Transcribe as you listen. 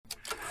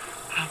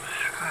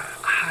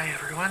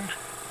everyone.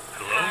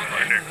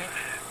 Hello, Nick.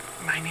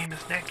 My name is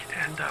Nick,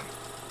 and Do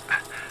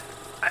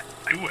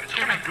it.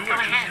 Go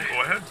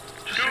ahead.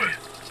 Just do it.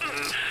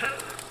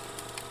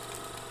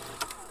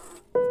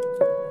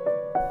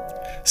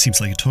 Seems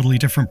like a totally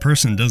different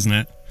person, doesn't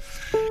it?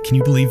 Can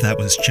you believe that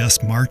was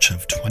just March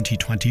of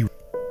 2020?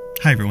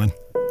 Hi, everyone.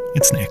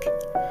 It's Nick.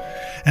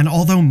 And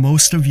although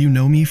most of you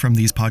know me from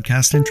these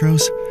podcast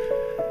intros,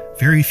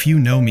 very few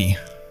know me.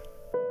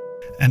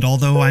 And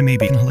although I may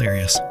be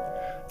hilarious,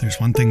 there's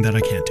one thing that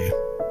I can't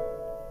do.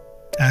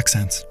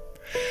 Accents.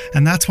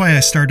 And that's why I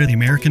started the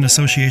American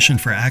Association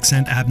for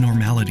Accent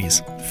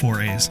Abnormalities,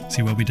 4A's.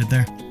 See what we did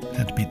there?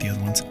 Had to beat the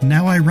other ones.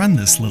 Now I run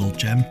this little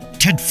gem.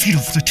 10 feet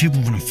off the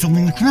table when I'm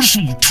filming the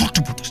commercial. We talked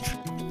about this.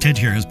 Ted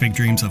here has big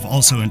dreams of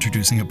also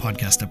introducing a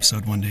podcast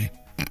episode one day.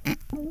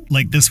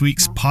 Like this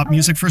week's Pop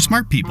Music for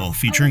Smart People,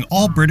 featuring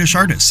all British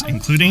artists,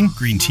 including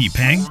Green Tea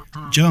Peng,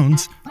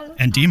 Jones,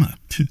 and Dima.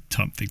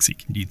 Tom thinks he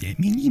can do that.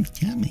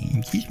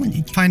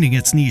 Finding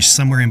its niche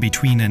somewhere in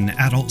between an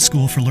adult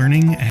school for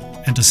learning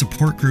and a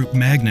support group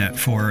magnet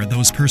for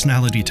those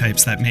personality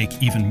types that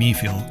make even me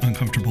feel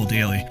uncomfortable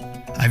daily.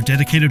 I've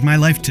dedicated my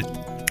life to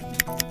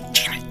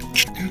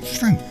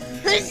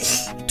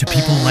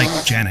people like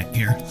Janet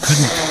here.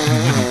 Couldn't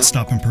and wouldn't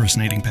stop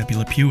impersonating Pepe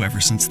Le Pew ever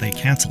since they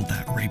canceled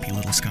that rapey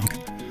little skunk.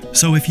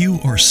 So if you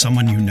or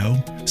someone you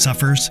know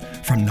suffers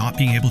from not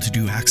being able to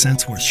do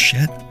accents worth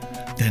shit,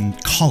 then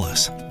call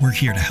us. We're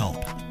here to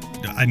help.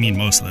 I mean,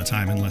 most of the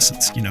time, unless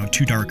it's,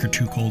 too dark or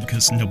too cold,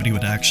 because nobody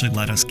would actually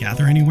let us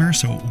gather anywhere.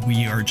 So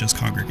we are just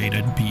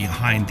congregated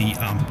behind the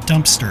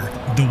dumpster,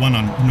 the one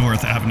on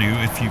North Avenue.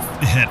 If you've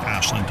hit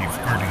Ashland, you've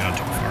already gone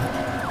too far.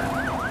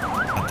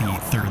 At the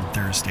third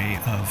Thursday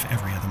of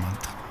every other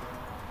month,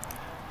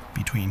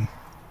 between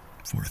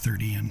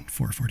 4:30 and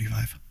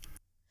 4:45.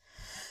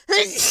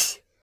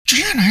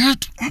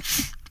 Janet!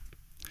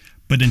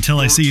 But until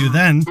I see you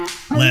then,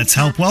 let's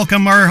help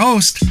welcome our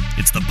host.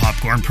 It's the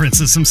Popcorn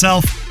Princess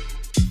himself,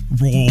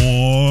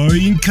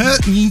 Roy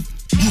Courtney.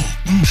 Oh,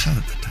 almost had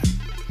it that time.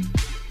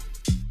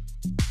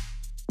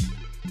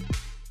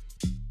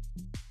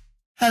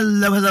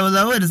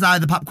 Hello. It is I,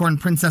 the Popcorn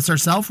Princess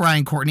herself,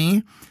 Ryan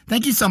Courtney.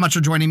 Thank you so much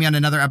for joining me on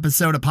another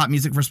episode of Pop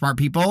Music for Smart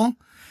People.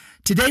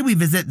 Today we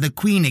visit the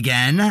Queen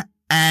again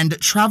and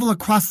travel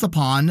across the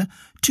pond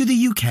to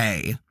the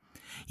UK.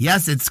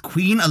 Yes, it's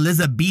Queen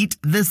Elizabeth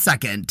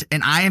II,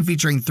 and I am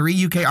featuring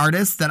 3 UK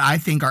artists that I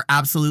think are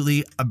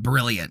absolutely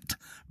brilliant.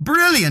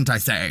 Brilliant, I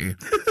say.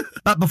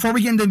 But before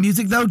we get into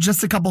music, though,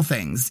 just a couple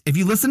things. If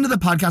you listen to the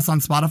podcast on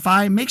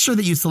Spotify, make sure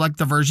that you select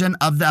the version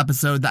of the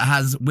episode that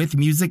has with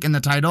music in the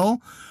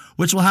title,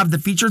 which will have the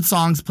featured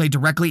songs played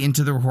directly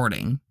into the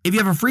recording. If you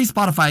have a free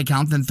Spotify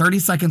account, then 30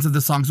 seconds of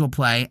the songs will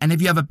play, and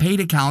if you have a paid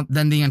account,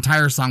 then the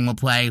entire song will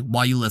play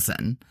while you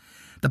listen.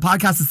 The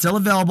podcast is still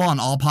available on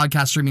all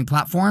podcast streaming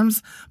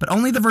platforms, but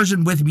only the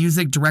version with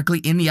music directly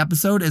in the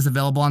episode is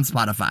available on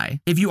Spotify.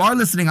 If you are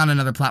listening on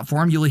another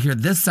platform, you will hear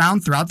this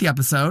sound throughout the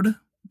episode.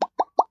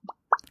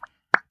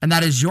 And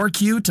that is your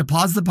cue to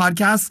pause the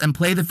podcast and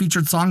play the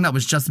featured song that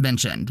was just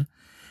mentioned.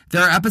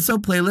 There are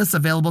episode playlists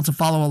available to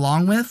follow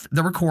along with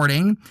the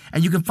recording,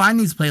 and you can find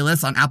these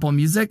playlists on Apple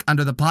Music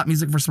under the Pop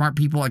Music for Smart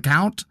People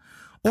account,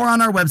 or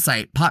on our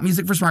website,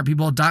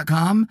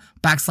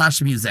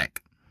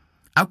 popmusicforsmartpeople.com/music.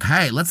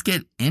 Okay, let's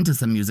get into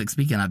some music,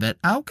 speaking of it.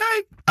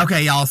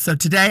 Okay, y'all, so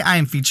today I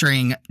am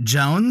featuring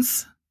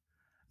Jones,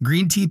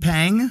 Green Tea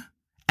Peng,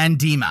 and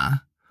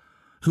Dima,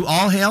 who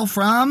all hail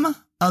from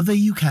the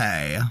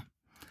UK.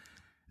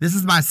 This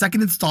is my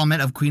second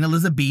installment of Queen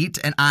Elizabeth,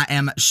 and I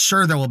am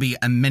sure there will be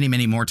many,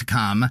 many more to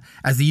come,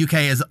 as the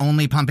UK is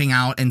only pumping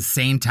out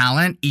insane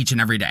talent each and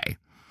every day.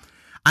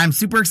 I'm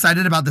super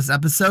excited about this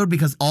episode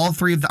because all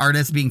 3 of the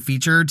artists being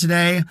featured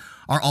today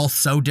are all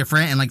so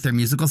different in their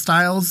musical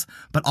styles,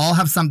 but all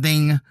have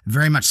something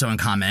very much so in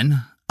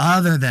common,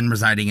 other than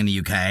residing in the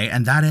UK,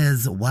 and that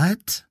is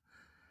what?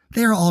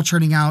 They are all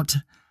churning out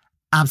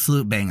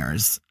absolute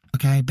bangers.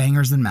 Okay,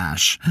 bangers and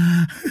mash.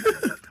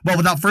 Well,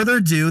 without further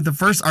ado, the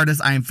first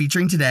artist I am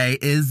featuring today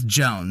is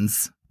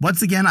Jones.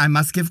 Once again, I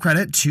must give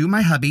credit to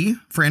my hubby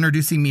for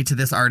introducing me to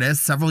this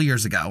artist several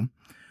years ago.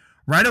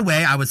 Right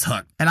away, I was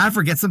hooked. And I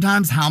forget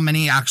sometimes how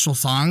many actual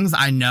songs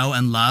I know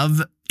and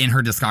love in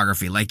her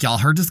discography. Y'all,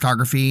 her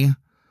discography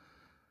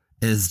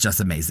is just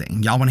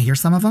amazing. Y'all want to hear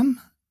some of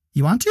them?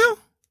 You want to?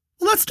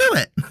 Well, let's do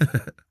it.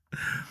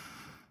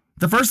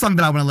 The first song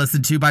that I want to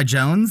listen to by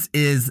Jones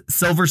is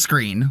Silver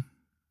Screen.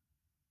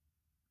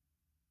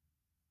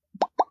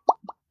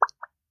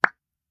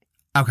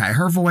 Okay,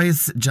 her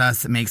voice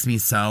just makes me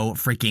so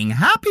freaking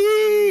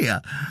happy.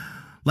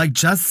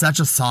 Just such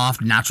a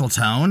soft, natural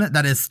tone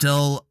that is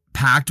still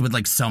packed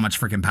with so much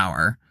freaking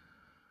power.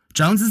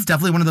 Jones is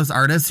definitely one of those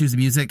artists whose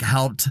music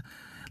helped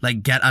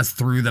get us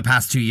through the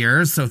past 2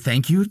 years. So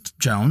thank you,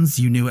 Jones.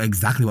 You knew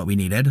exactly what we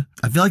needed.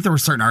 I feel like there were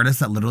certain artists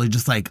that literally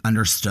just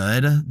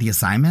understood the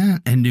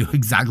assignment and knew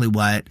exactly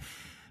what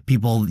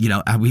people,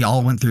 we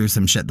all went through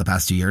some shit the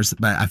past 2 years,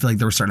 but I feel like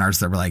there were certain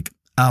artists that were like,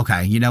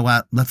 okay, you know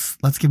what? Let's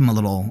give them a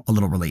little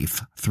relief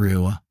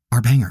through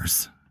our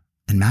bangers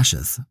and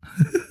mashes.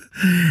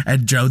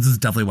 And Jones is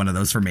definitely one of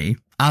those for me.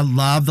 I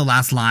love the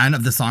last line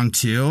of the song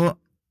too.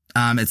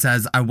 It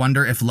says, I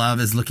wonder if love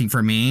is looking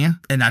for me.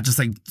 And that just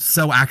like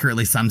so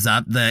accurately sums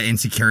up the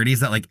insecurities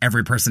that like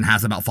every person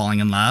has about falling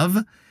in love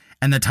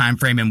and the time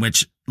frame in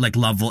which like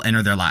love will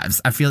enter their lives.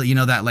 I feel,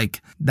 that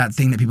like that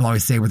thing that people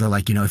always say where they're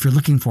like, if you're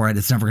looking for it,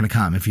 it's never going to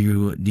come. If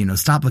you,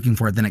 stop looking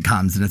for it, then it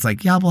comes. And it's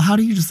like, yeah, well, how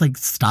do you just like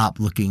stop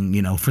looking,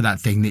 for that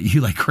thing that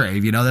you like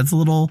crave?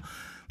 That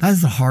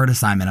is a hard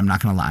assignment. I'm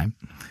not going to lie.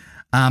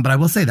 But I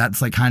will say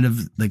that's like kind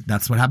of like,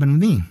 that's what happened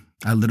with me.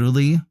 I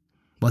literally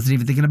wasn't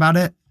even thinking about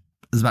it.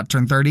 I was about to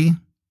turn 30,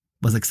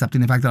 was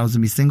accepting the fact that I was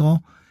going to be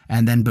single,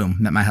 and then boom,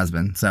 met my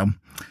husband. So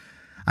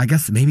I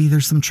guess maybe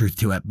there's some truth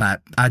to it,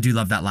 but I do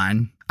love that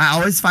line. I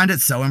always find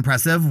it so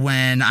impressive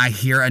when I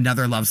hear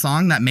another love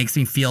song that makes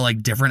me feel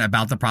like different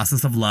about the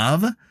process of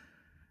love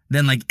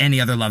than like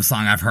any other love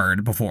song I've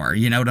heard before.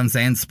 You know what I'm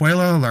saying?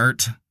 Spoiler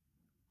alert,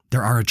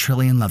 there are a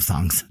trillion love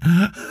songs.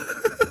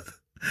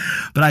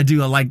 But I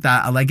like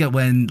that. I like it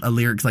when a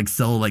lyric like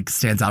still like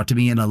stands out to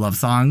me in a love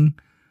song.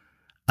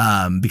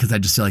 Because I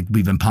just feel like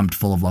we've been pumped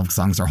full of love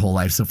songs our whole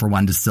life. So for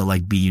one to still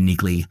like be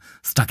uniquely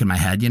stuck in my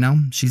head,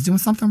 she's doing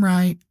something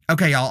right.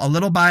 Okay, y'all, a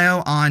little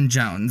bio on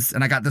Jones.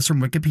 And I got this from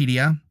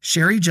Wikipedia.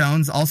 Sherry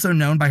Jones, also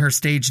known by her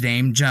stage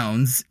name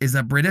Jones, is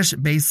a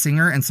British-based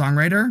singer and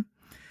songwriter.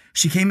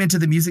 She came into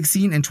the music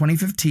scene in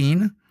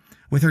 2015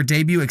 with her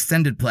debut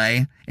extended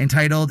play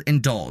entitled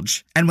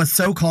Indulge, and was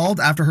so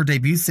called after her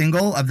debut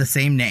single of the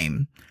same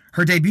name.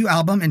 Her debut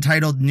album,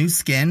 entitled New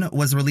Skin,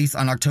 was released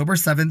on October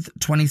 7th,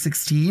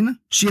 2016.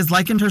 She has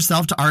likened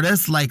herself to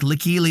artists like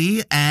Lykke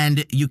Li and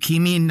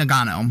Yukimi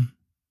Nagano.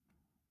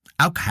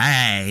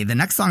 Okay, the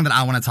next song that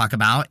I want to talk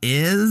about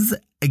is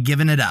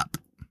Giving It Up.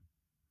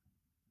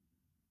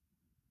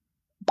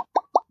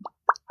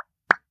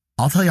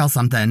 I'll tell y'all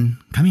something.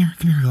 Come here,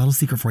 a little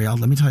secret for y'all.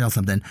 Let me tell y'all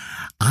something.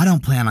 I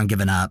don't plan on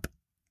giving up,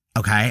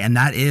 okay? And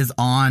that is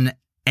on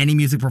any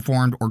music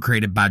performed or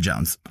created by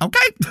Jones, okay?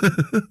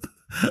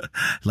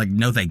 Like,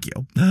 no thank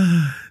you.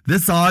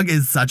 This song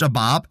is such a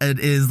bop. It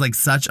is like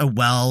such a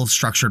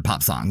well-structured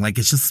pop song. Like,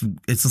 it's just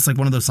like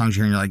one of those songs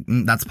you hear and you're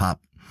like, that's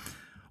pop.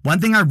 One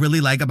thing I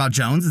really like about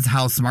Jones is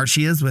how smart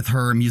she is with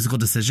her musical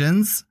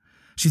decisions.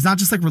 She's not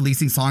just like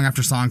releasing song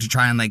after song to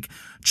try and like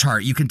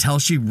chart. You can tell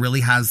she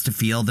really has to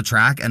feel the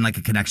track and like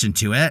a connection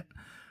to it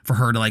for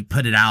her to like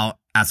put it out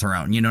as her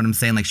own. You know what I'm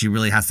saying? Like, she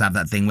really has to have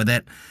that thing with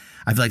it.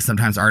 I feel like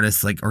sometimes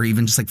artists like, or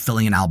even just like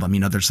filling an album,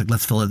 they're just like,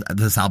 let's fill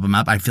this album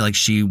up. I feel like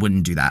she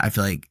wouldn't do that. I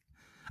feel like,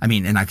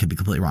 and I could be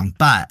completely wrong,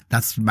 but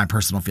that's my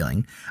personal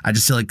feeling. I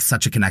just feel like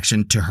such a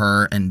connection to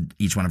her and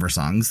each one of her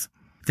songs.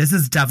 This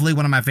is definitely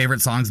one of my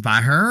favorite songs by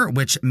her,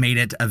 which made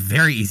it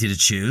very easy to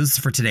choose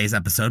for today's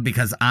episode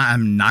because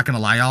I'm not going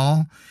to lie,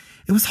 y'all.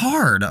 It was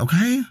hard,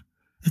 okay?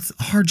 It's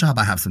a hard job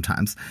I have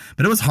sometimes,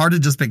 but it was hard to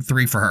just pick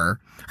 3 for her.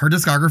 Her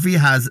discography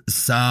has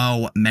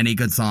so many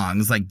good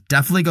songs. Like,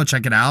 definitely go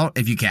check it out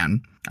if you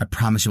can. I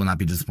promise you will not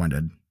be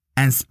disappointed.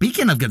 And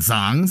speaking of good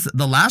songs,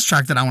 the last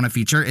track that I want to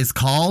feature is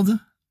called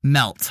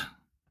Melt.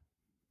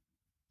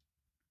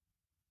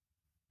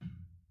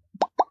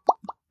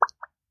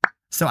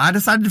 So I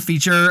decided to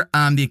feature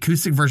the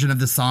acoustic version of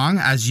the song,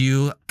 as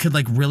you could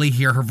like really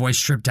hear her voice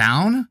stripped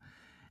down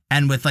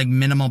and with like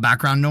minimal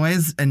background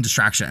noise and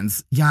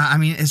distractions. Yeah,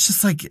 it's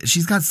just like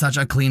she's got such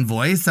a clean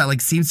voice that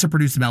like seems to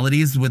produce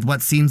melodies with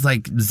what seems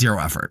like zero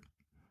effort.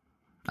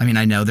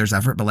 I know there's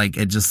effort, but like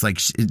it just like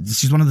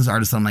she's one of those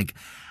artists I'm like,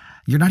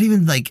 you're not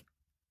even like,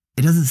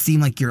 it doesn't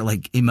seem like you're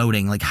like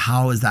emoting. Like,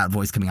 how is that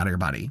voice coming out of your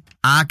body?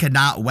 I could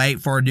not wait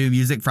for new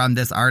music from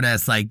this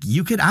artist. Like,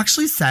 you could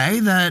actually say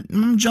that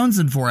I'm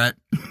jonesing for it.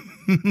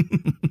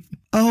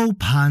 Oh,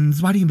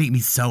 puns, why do you make me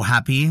so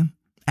happy?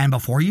 And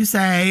before you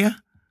say,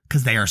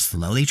 because they are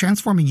slowly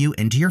transforming you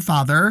into your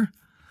father,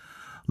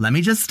 let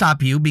me just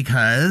stop you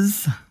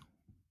because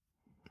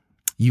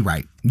you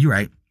right.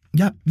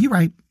 Yep, you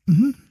right.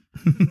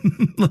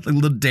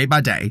 Little day by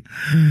day,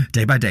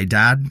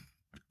 Dad.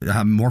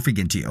 Morphing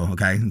into you,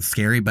 okay? It's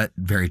scary, but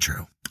very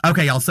true.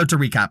 Okay, y'all, so to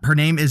recap, her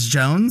name is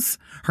Jones.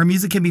 Her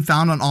music can be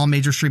found on all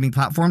major streaming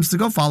platforms, so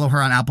go follow her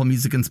on Apple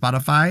Music and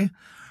Spotify.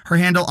 Her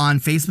handle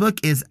on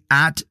Facebook is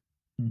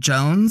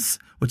 @Jones,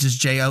 which is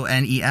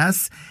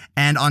Jones,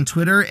 and on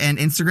Twitter and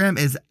Instagram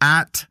is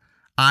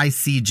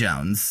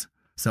 @ICJones,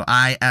 so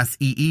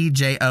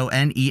ISEEJONES.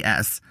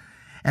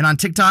 And on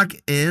TikTok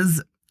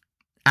is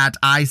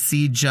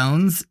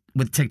 @ICJones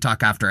with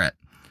TikTok after it.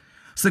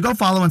 So go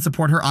follow and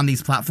support her on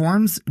these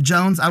platforms.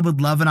 Jones, I would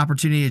love an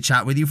opportunity to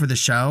chat with you for the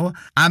show.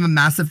 I'm a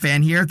massive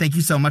fan here. Thank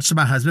you so much to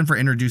my husband for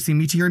introducing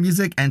me to your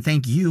music, and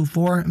thank you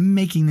for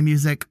making the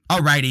music.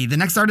 Alrighty, the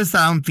next artist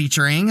that I'm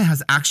featuring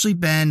has actually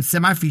been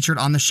semi-featured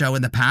on the show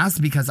in the past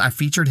because I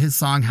featured his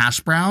song Hash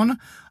Brown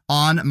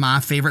on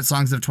my Favorite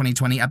Songs of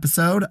 2020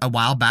 episode a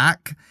while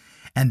back,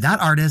 and that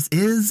artist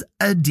is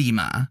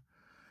Adema.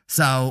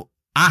 So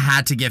I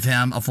had to give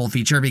him a full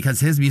feature because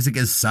his music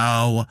is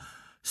so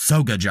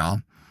good,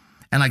 y'all.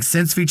 And like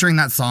since featuring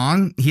that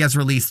song, he has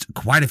released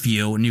quite a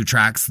few new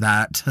tracks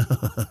that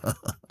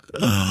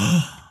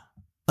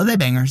Oh, they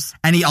bangers.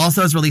 And he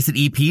also has released an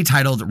EP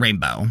titled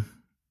Rainbow,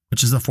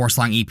 which is a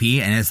 4-song EP,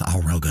 and it's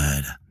all real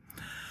good.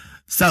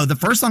 So the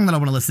first song that I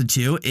want to listen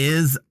to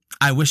is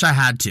I Wish I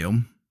Had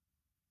To.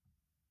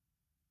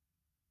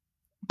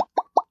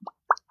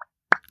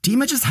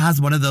 Dima just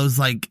has one of those,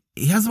 like,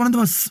 he has one of the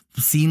most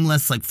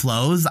seamless, like,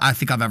 flows I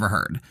think I've ever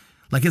heard.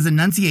 Like, his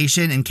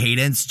enunciation and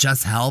cadence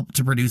just help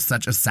to produce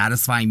such a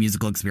satisfying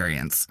musical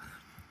experience.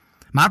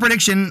 My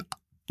prediction,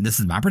 this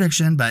is my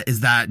prediction, but is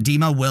that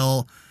Dima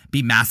will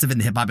be massive in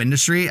the hip-hop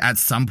industry at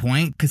some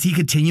point, because he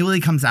continually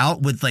comes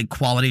out with, like,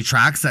 quality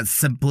tracks that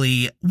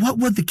simply, what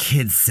would the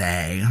kids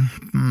say?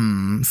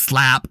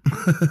 Slap.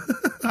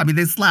 I mean,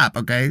 they slap,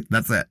 okay?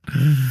 That's it.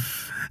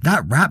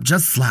 That rap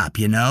just slap,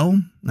 you know?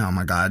 Oh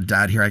my God,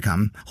 Dad, here I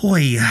come.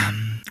 Hoy,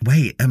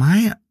 wait, am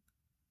I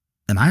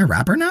a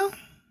rapper now?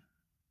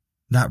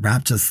 That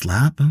rap just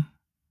slap?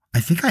 I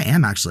think I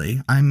am,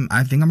 actually.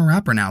 I think I'm a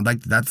rapper now.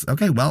 Like, that's,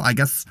 okay, well, I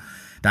guess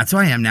that's who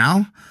I am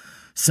now.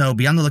 So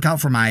be on the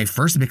lookout for my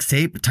first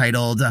mixtape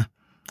titled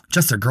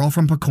Just a Girl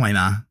from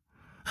Pacoima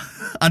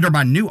under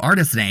my new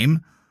artist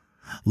name,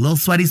 Lil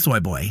Sweaty Soy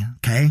Boy,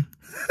 okay?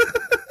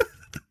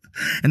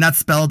 And that's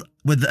spelled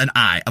with an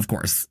I, of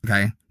course,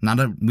 okay?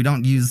 We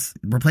don't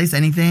replace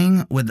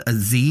anything with a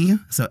Z,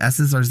 so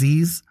S's are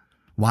Z's,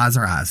 Y's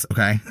are I's,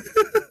 okay?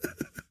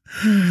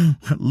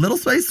 Little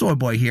Sweaty Soy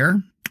Boy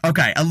here.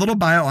 Okay, a little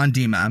bio on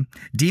Dima.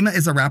 Dima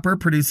is a rapper,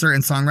 producer,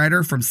 and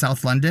songwriter from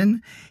South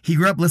London. He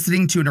grew up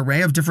listening to an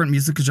array of different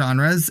music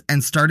genres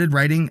and started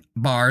writing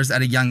bars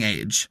at a young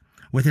age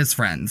with his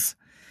friends.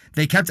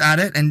 They kept at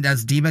it, and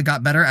as Dima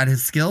got better at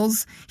his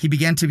skills, he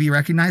began to be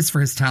recognized for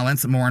his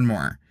talents more and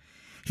more.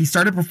 He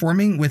started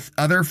performing with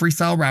other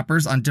freestyle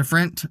rappers on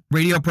different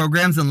radio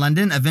programs in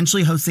London,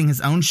 eventually hosting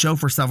his own show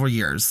for several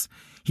years.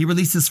 He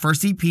released his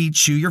first EP,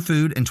 Chew Your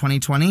Food, in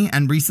 2020,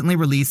 and recently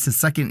released his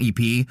second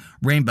EP,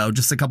 Rainbow,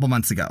 just a couple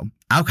months ago.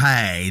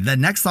 Okay, the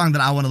next song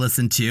that I want to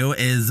listen to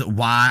is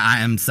why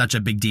I am such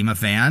a big Dima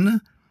fan,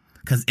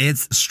 because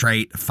it's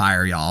straight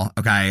fire, y'all.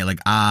 Okay, like,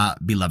 I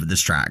beloved this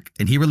track.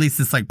 And he released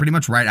this, like, pretty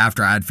much right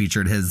after I had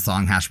featured his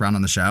song Hash Brown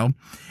on the show.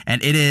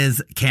 And it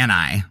is Can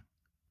I?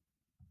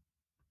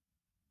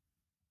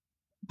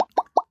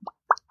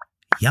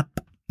 Yep,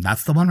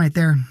 that's the one right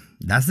there.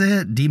 That's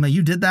it. Dima,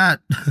 you did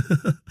that.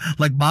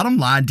 Like, bottom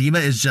line,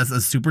 Dima is just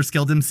a super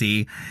skilled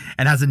MC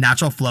and has a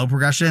natural flow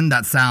progression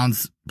that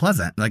sounds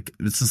pleasant. Like,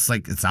 it's just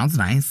like, it sounds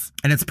nice.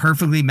 And it's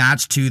perfectly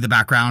matched to the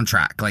background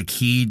track. Like,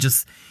 he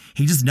just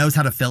knows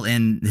how to fill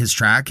in his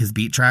track, his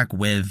beat track,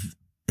 with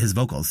his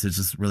vocals. He's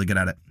just really good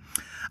at it.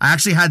 I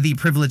actually had the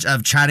privilege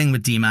of chatting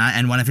with Dima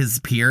and one of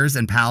his peers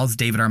and pals,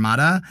 David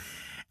Armada.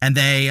 And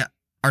they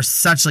are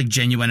such, like,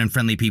 genuine and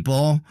friendly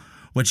people,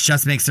 which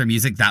just makes their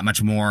music that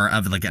much more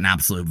of, like, an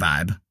absolute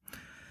vibe.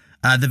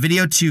 The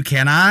video to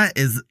Can I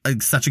is,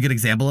 like, such a good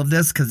example of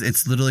this, because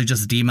it's literally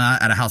just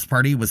Dima at a house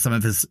party with some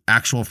of his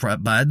actual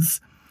buds,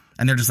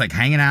 and they're just, like,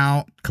 hanging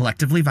out,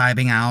 collectively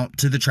vibing out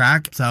to the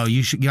track. So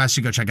you guys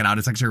should go check it out.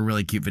 It's actually a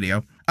really cute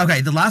video.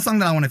 Okay, the last song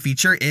that I want to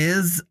feature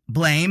is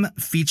Blame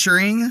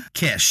featuring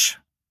Kish.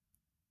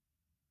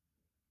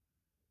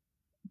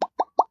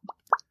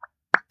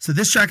 So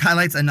this track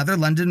highlights another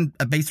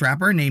London-based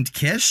rapper named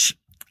Kish.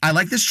 I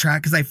like this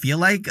track because I feel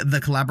like the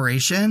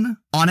collaboration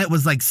on it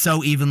was, like,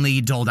 so evenly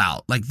doled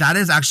out. Like, that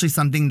is actually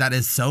something that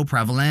is so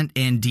prevalent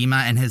in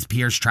Dima and his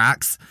peers'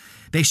 tracks.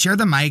 They share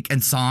the mic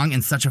and song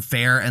in such a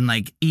fair and,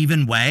 like,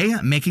 even way,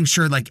 making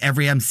sure, like,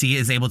 every MC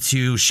is able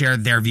to share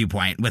their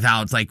viewpoint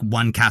without, like,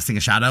 one casting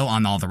a shadow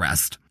on all the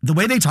rest. The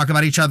way they talk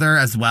about each other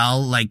as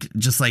well, like,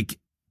 just, like,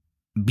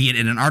 be it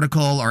in an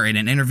article or in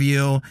an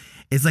interview,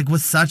 is, like,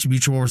 with such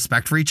mutual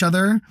respect for each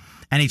other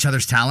and each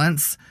other's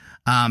talents.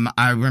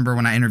 I remember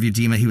when I interviewed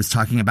Dima, he was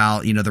talking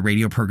about, you know, the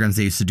radio programs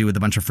they used to do with a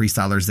bunch of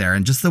freestylers there.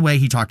 And just the way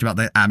he talked about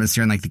the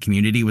atmosphere and, like, the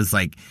community was,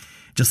 like,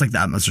 just, like, the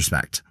utmost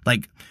respect.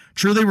 Like,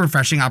 truly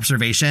refreshing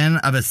observation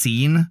of a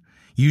scene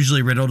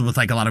usually riddled with,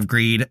 like, a lot of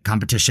greed,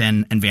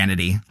 competition, and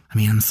vanity. I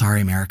mean, I'm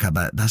sorry, America,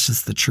 but that's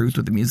just the truth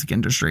with the music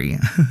industry.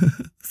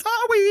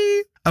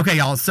 Sorry. Okay,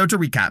 y'all. So to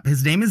recap,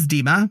 his name is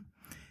Dima.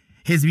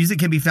 His music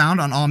can be found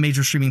on all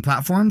major streaming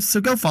platforms.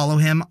 So go follow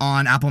him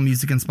on Apple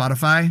Music and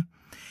Spotify.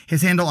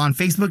 His handle on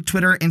Facebook,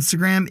 Twitter,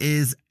 Instagram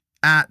is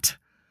at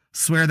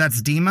Swear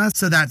That's Dima.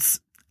 So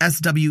that's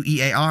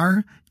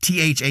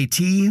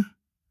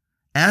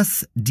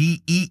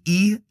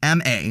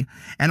SwearThatSdeema.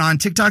 And on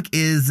TikTok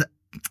is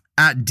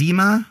at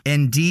Dima,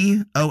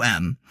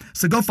 NDOM.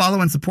 So go follow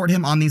and support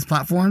him on these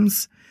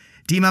platforms.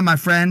 Dima, my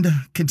friend,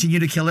 continue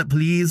to kill it,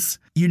 please.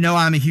 You know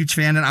I'm a huge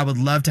fan, and I would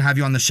love to have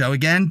you on the show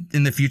again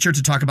in the future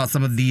to talk about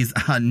some of these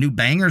new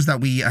bangers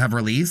that we have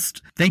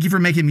released. Thank you for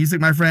making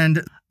music, my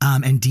friend.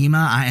 And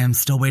Dima, I am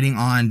still waiting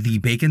on the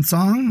Bacon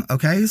song,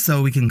 okay?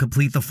 So we can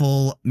complete the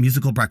full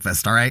musical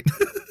breakfast, all right?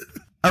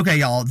 Okay,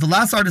 y'all, the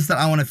last artist that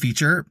I want to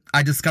feature,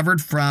 I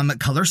discovered from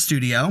Color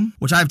Studio,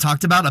 which I've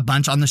talked about a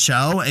bunch on the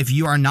show. If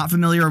you are not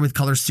familiar with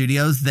Color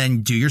Studios,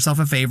 then do yourself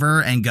a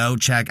favor and go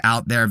check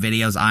out their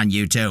videos on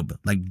YouTube.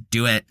 Like,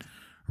 do it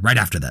right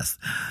after this.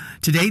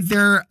 To date,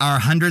 there are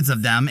hundreds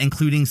of them,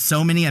 including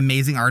so many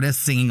amazing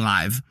artists singing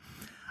live.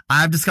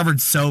 I've discovered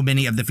so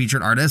many of the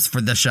featured artists for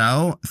the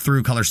show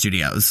through Color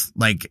Studios.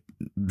 Like,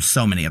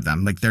 so many of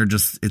them. Like, they're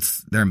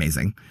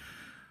amazing.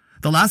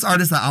 The last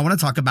artist that I want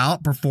to talk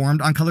about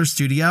performed on Color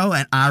Studio,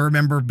 and I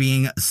remember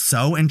being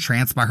so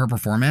entranced by her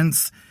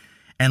performance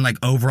and like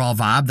overall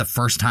vibe the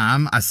first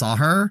time I saw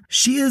her.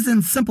 She is,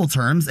 in simple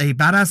terms, a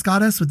badass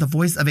goddess with the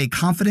voice of a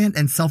confident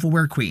and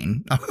self-aware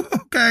queen.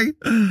 Okay.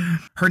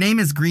 Her name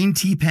is Green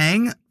Tea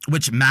Peng,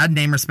 which mad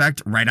name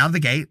respect right out of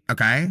the gate.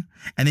 Okay.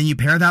 And then you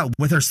pair that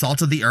with her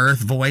salt of the earth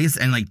voice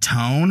and like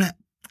tone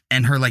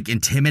and her like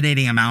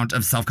intimidating amount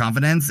of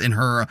self-confidence in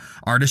her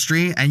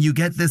artistry. And you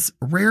get this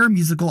rare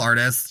musical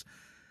artist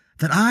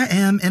that I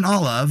am in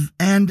awe of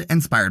and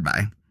inspired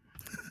by.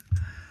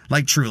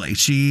 Like, truly,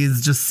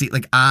 she's just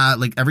like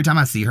every time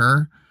I see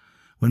her,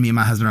 when me and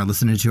my husband are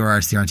listening to her,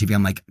 I see her on TV,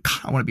 I'm like, God,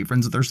 I want to be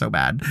friends with her so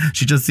bad.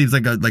 She just seems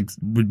like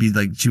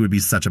she would be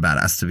such a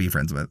badass to be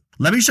friends with.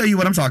 Let me show you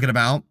what I'm talking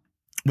about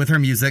with her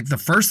music. The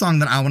first song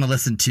that I want to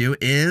listen to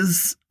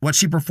is what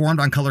she performed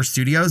on Color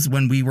Studios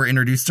when we were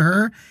introduced to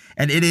her,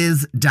 and it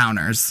is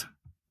Downers.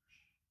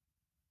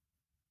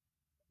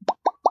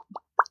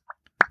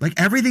 Like,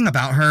 everything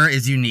about her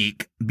is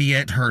unique, be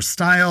it her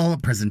style,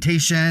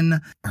 presentation,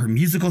 her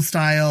musical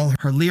style,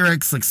 her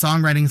lyrics, like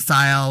songwriting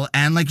style,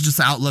 and like just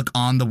outlook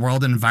on the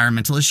world and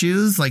environmental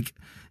issues. Like,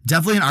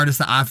 definitely an artist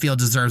that I feel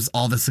deserves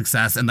all the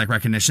success and like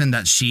recognition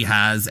that she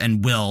has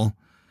and will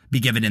be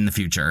given in the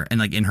future and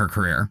like in her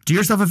career. Do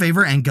yourself a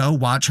favor and go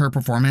watch her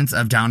performance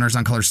of Downers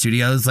on Color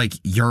Studios. Like,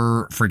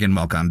 you're friggin'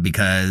 welcome,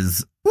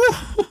 because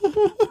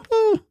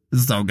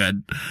it's so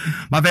good.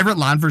 My favorite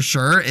line for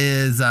sure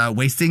is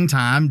wasting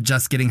time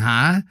just getting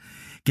high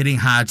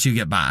to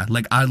get by.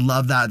 Like, I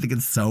love that. I think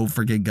it's so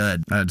freaking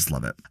good. I just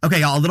love it.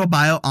 Okay, y'all, a little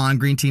bio on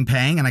Green Tea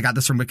Peng, and I got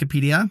this from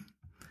Wikipedia.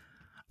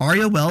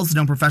 Aria Wells,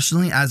 known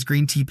professionally as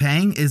Green Tea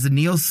Peng, is a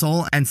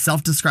neo-soul and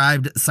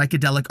self-described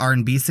psychedelic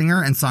R&B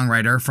singer and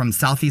songwriter from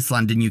Southeast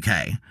London,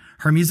 UK.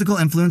 Her musical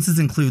influences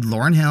include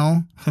Lauryn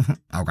Hill,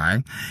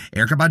 okay,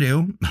 Erykah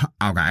Badu,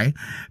 okay,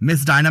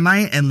 Miss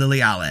Dynamite, and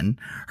Lily Allen.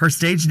 Her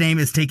stage name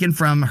is taken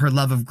from her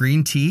love of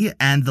green tea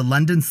and the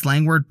London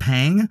slang word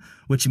peng,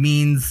 which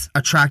means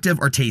attractive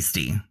or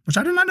tasty, which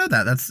I did not know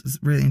that. That's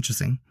really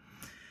interesting.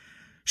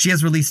 She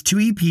has released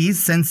 2 EPs,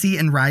 Sensi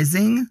and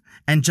Rising,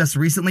 and just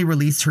recently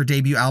released her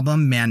debut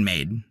album,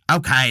 Man-Made.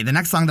 Okay, the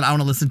next song that I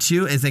want to listen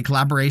to is a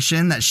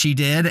collaboration that she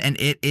did, and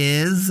it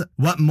is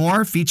What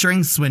More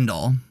featuring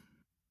Swindle.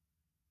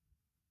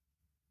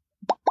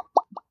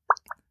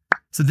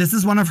 So this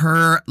is one of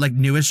her like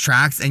newest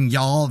tracks, and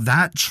y'all,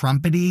 that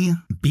trumpety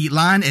beat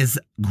line is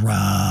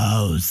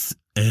gross.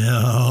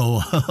 Ew.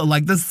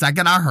 Like, the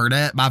second I heard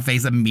it, my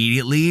face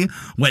immediately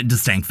went into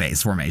stank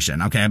face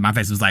formation. Okay, my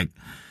face was like,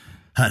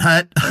 hut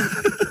hut.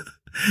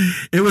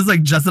 It was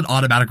like just an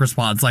automatic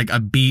response, like a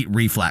beat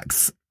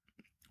reflex.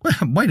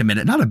 Wait a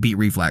minute, not a beat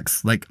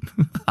reflex. Like,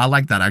 I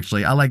like that,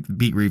 actually. I like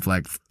beat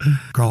reflex.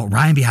 Girl,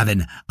 Ryan be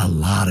having a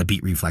lot of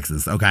beat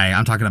reflexes, okay?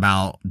 I'm talking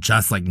about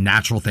just like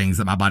natural things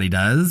that my body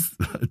does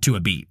to a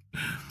beat.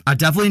 I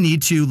definitely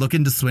need to look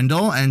into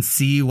Swindle and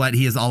see what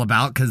he is all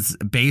about, because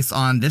based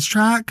on this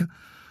track,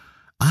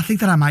 I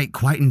think that I might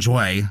quite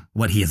enjoy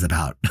what he is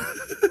about.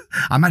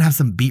 I might have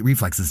some beat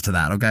reflexes to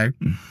that, okay?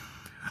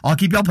 I'll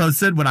keep y'all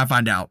posted when I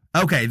find out.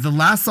 Okay, the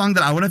last song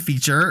that I want to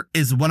feature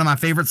is one of my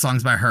favorite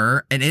songs by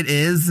her, and it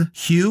is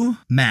Hugh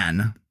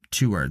Man.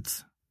 2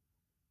 words.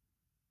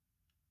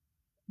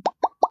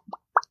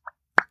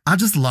 I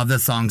just love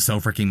this song so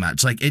freaking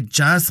much. Like, it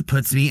just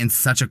puts me in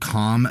such a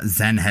calm,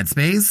 zen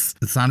headspace.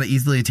 It's not an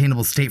easily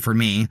attainable state for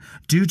me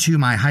due to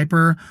my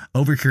hyper,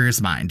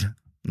 over-curious mind.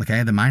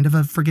 Okay, the mind of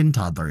a friggin'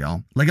 toddler,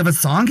 y'all. Like, if a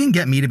song can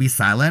get me to be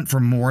silent for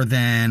more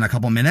than a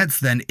couple minutes,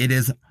 then it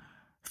is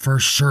for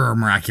sure a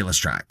miraculous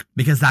track,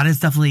 because that is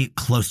definitely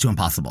close to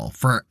impossible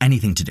for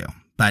anything to do.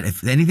 But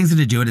if anything's going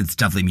to do it, it's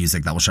definitely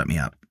music that will shut me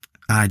up.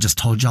 I just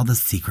told y'all the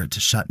secret to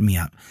shut me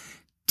up.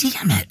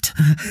 Damn it.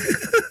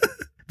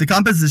 The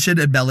composition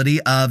and melody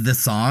of this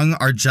song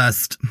are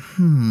just,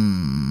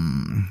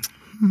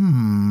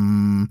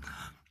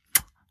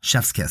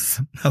 chef's kiss.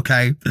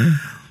 Okay.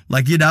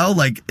 Like, you know,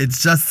 like,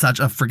 it's just such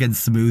a freaking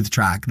smooth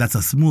track.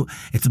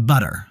 It's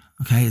butter.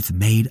 Okay. It's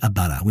made of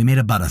butter. We made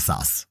a butter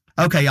sauce.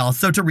 Okay, y'all,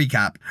 so to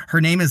recap,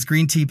 her name is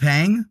Green Tea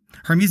Peng.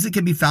 Her music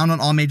can be found on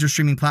all major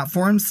streaming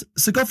platforms,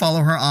 so go follow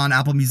her on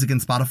Apple Music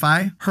and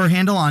Spotify. Her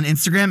handle on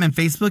Instagram and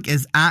Facebook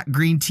is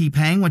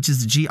 @GreenTeaPeng, which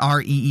is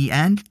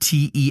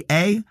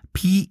GreenTeaPeng,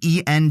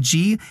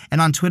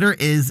 and on Twitter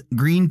is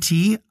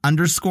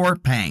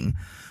GreenTea_Peng.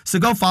 So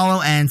go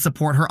follow and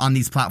support her on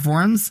these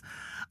platforms.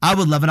 I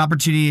would love an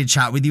opportunity to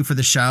chat with you for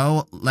the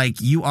show. Like,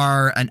 you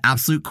are an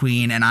absolute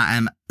queen, and I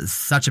am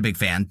such a big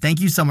fan.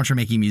 Thank you so much for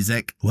making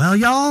music. Well,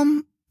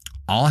 y'all,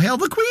 all hail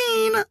the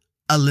queen,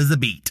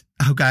 Elizabeth,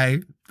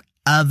 okay?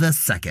 The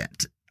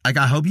second. Like,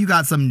 I hope you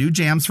got some new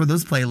jams for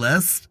those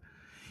playlists.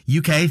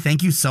 UK,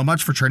 thank you so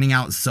much for turning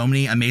out so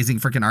many amazing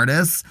freaking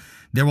artists.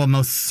 There will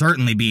most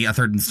certainly be a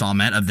 3rd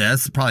installment of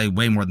this, probably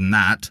way more than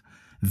that.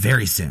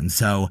 very soon.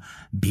 So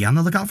be on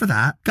the lookout for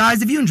that.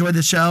 Guys, if you enjoy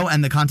the show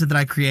and the content that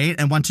I create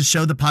and want to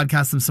show the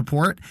podcast some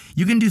support,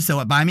 you can do so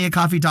at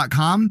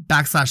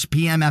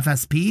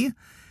buymeacoffee.com/PMFSP.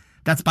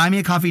 That's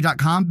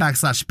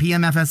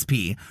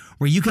buymeacoffee.com/PMFSP,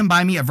 where you can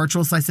buy me a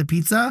virtual slice of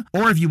pizza.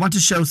 Or if you want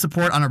to show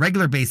support on a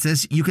regular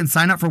basis, you can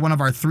sign up for one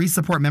of our 3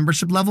 support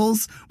membership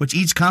levels, which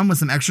each come with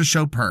some extra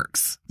show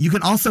perks. You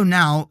can also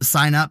now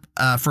sign up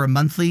for a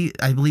monthly,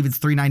 I believe it's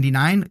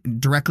 $3.99,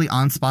 directly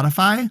on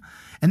Spotify.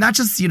 And that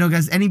just,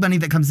 guys, any money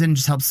that comes in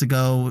just helps to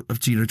go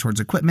towards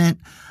equipment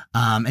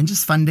and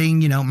just funding,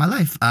 my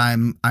life.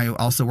 I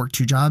also work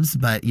 2 jobs,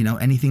 but,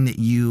 anything that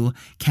you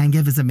can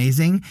give is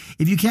amazing.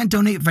 If you can't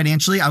donate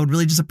financially, I would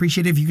really just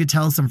appreciate it if you could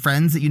tell some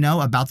friends that you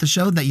know about the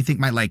show that you think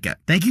might like it.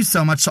 Thank you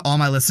so much to all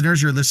my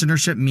listeners. Your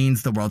listenership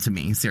means the world to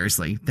me.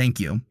 Seriously. Thank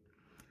you.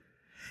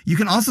 You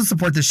can also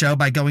support the show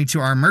by going to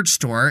our merch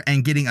store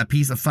and getting a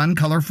piece of fun,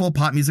 colorful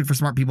Pop Music for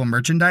Smart People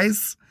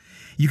merchandise.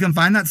 You can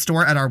find that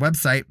store at our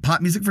website,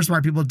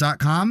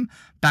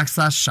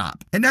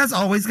 popmusicforsmartpeople.com/shop. And as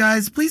always,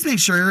 guys, please make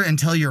sure and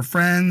tell your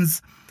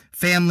friends,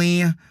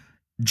 family,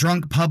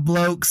 drunk pub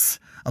blokes,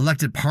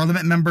 elected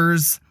parliament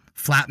members,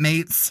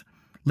 flatmates,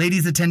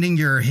 ladies attending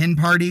your hen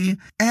party,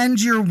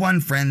 and your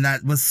one friend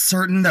that was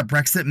certain that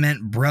Brexit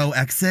meant bro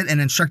exit and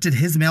instructed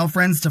his male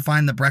friends to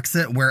find the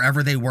Brexit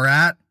wherever they were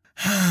at.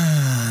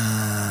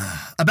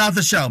 About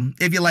the show,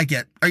 if you like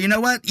it. Or you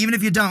know what? Even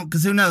if you don't,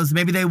 because who knows,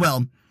 maybe they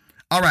will.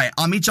 All right,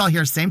 I'll meet y'all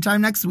here same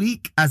time next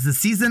week as the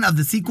season of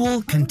the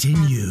sequel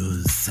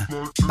continues.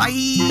 Bye!